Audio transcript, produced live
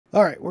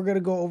All right, we're going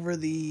to go over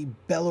the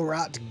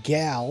Belurat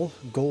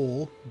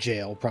Gaol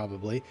jail,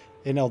 probably,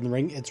 in Elden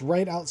Ring. It's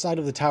right outside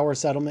of the tower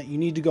settlement. You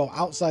need to go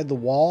outside the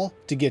wall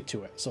to get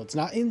to it. So it's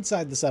not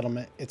inside the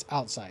settlement, it's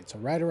outside. So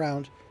right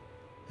around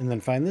and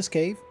then find this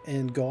cave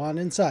and go on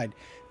inside.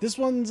 This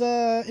one's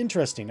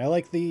interesting. I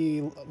like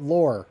the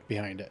lore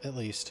behind it, at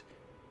least.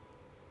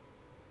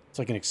 It's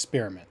like an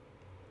experiment.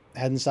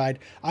 Head inside.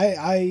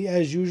 I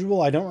as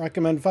usual, I don't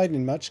recommend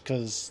fighting much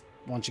because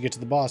once you get to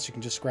the boss, you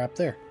can just scrap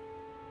there.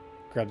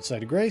 Grab the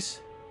Site of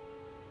Grace.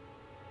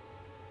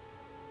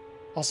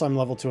 Also, I'm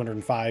level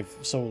 205,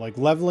 so like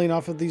leveling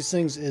off of these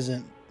things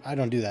isn't... I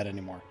don't do that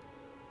anymore.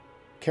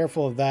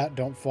 Careful of that.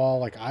 Don't fall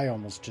like I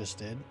almost just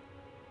did.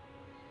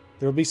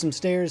 There will be some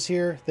stairs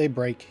here. They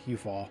break. You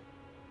fall.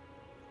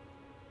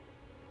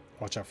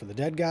 Watch out for the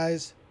dead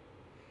guys.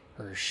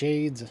 Or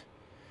shades.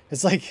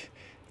 It's like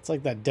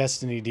that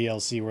Destiny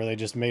DLC where they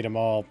just made them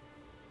all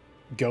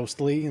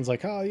ghostly. It's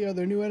like, oh yeah,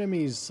 they're new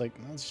enemies. It's like,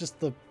 no, it's just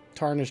the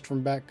tarnished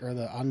from back, or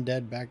the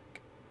undead back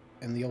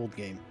in the old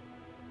game.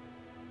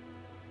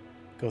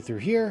 Go through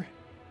here.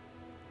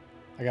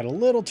 I got a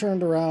little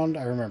turned around.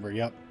 I remember,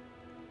 yep.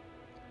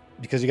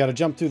 Because you got to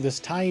jump through this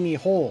tiny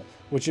hole,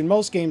 which in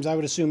most games I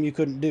would assume you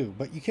couldn't do,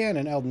 but you can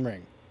in Elden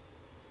Ring.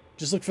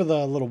 Just look for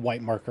the little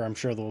white marker. I'm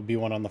sure there will be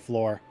one on the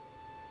floor.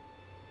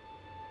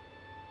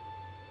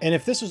 And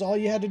if this was all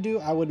you had to do,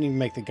 I wouldn't even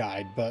make the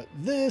guide, but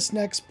this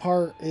next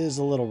part is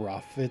a little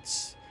rough.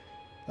 It's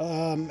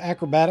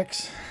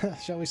acrobatics,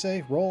 shall we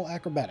say? Roll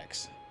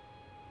acrobatics.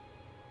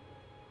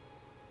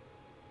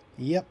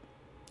 Yep.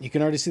 You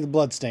can already see the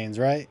bloodstains,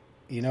 right?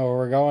 You know where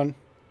we're going?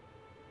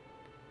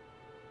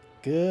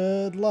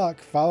 Good luck.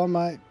 Follow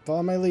my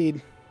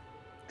lead.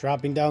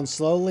 Dropping down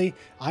slowly.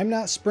 I'm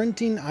not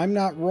sprinting. I'm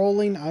not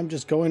rolling. I'm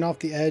just going off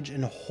the edge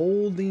and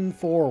holding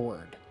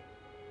forward.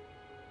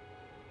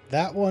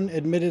 That one,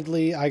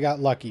 admittedly, I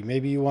got lucky.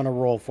 Maybe you want to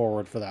roll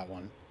forward for that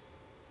one.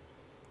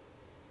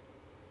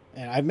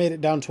 And I've made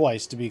it down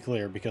twice, to be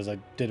clear, because I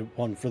did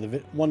one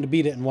to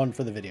beat it and one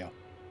for the video.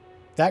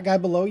 That guy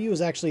below you is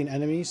actually an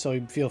enemy, so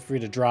feel free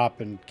to drop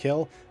and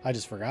kill. I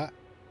just forgot.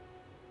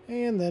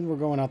 And then we're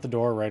going out the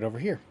door right over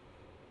here.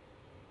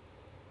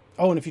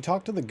 Oh, and if you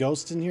talk to the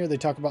ghosts in here, they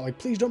talk about, like,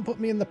 please don't put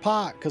me in the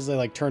pot, because they,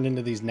 like, turn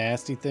into these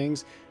nasty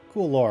things.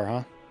 Cool lore,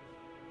 huh?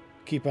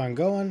 Keep on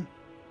going.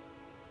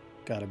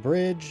 Got a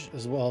bridge,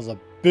 as well as a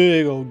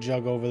big old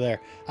jug over there.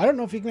 I don't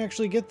know if you can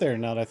actually get there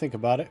now that I think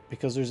about it,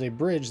 because there's a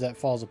bridge that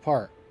falls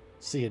apart.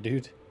 See ya,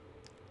 dude.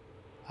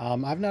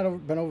 I've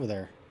not been over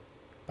there.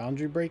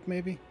 Boundary break,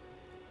 maybe?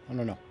 I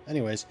don't know.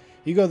 Anyways,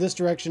 you go this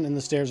direction and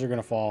the stairs are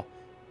going to fall.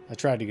 I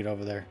tried to get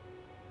over there.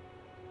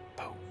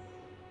 Boom.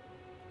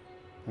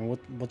 And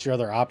what's your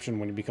other option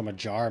when you become a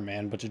jar,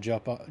 man, but to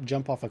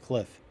jump off a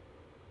cliff?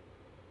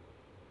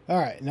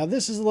 Alright, now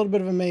this is a little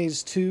bit of a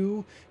maze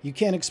too. You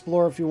can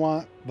explore if you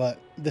want, but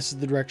this is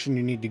the direction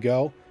you need to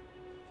go.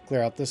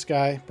 Clear out this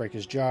guy, break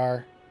his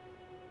jar,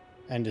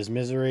 end his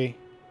misery.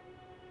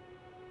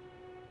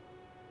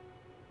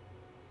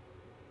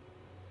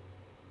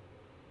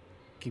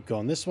 Keep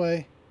going this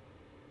way.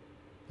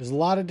 There's a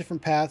lot of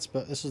different paths,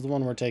 but this is the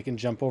one we're taking.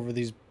 Jump over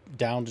these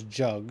downed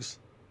jugs.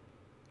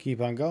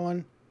 Keep on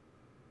going.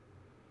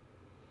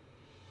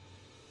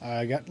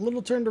 I got a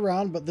little turned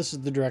around, but this is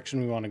the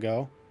direction we want to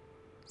go.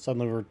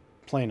 Suddenly we're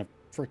playing a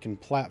freaking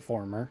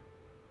platformer.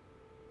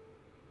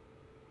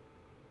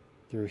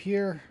 Through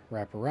here,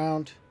 wrap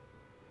around,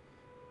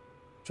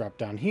 drop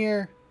down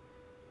here.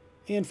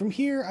 And from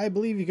here, I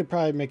believe you could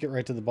probably make it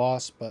right to the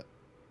boss, but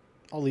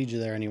I'll lead you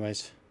there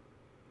anyways.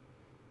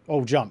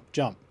 Oh, jump.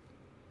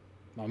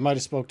 I might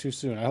have spoke too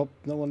soon. I hope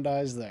no one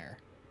dies there.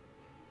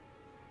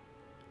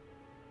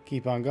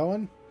 Keep on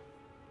going.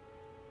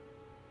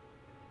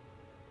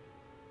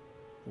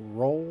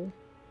 Roll.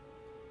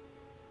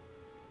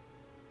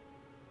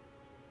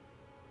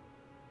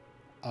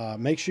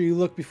 Make sure you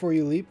look before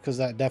you leap, because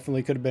that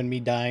definitely could have been me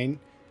dying.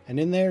 And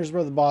in there's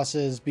where the boss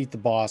is. Beat the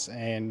boss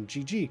and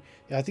GG.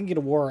 Yeah, I think you get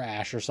a war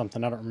ash or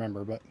something. I don't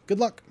remember, but good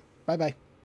luck. Bye-bye.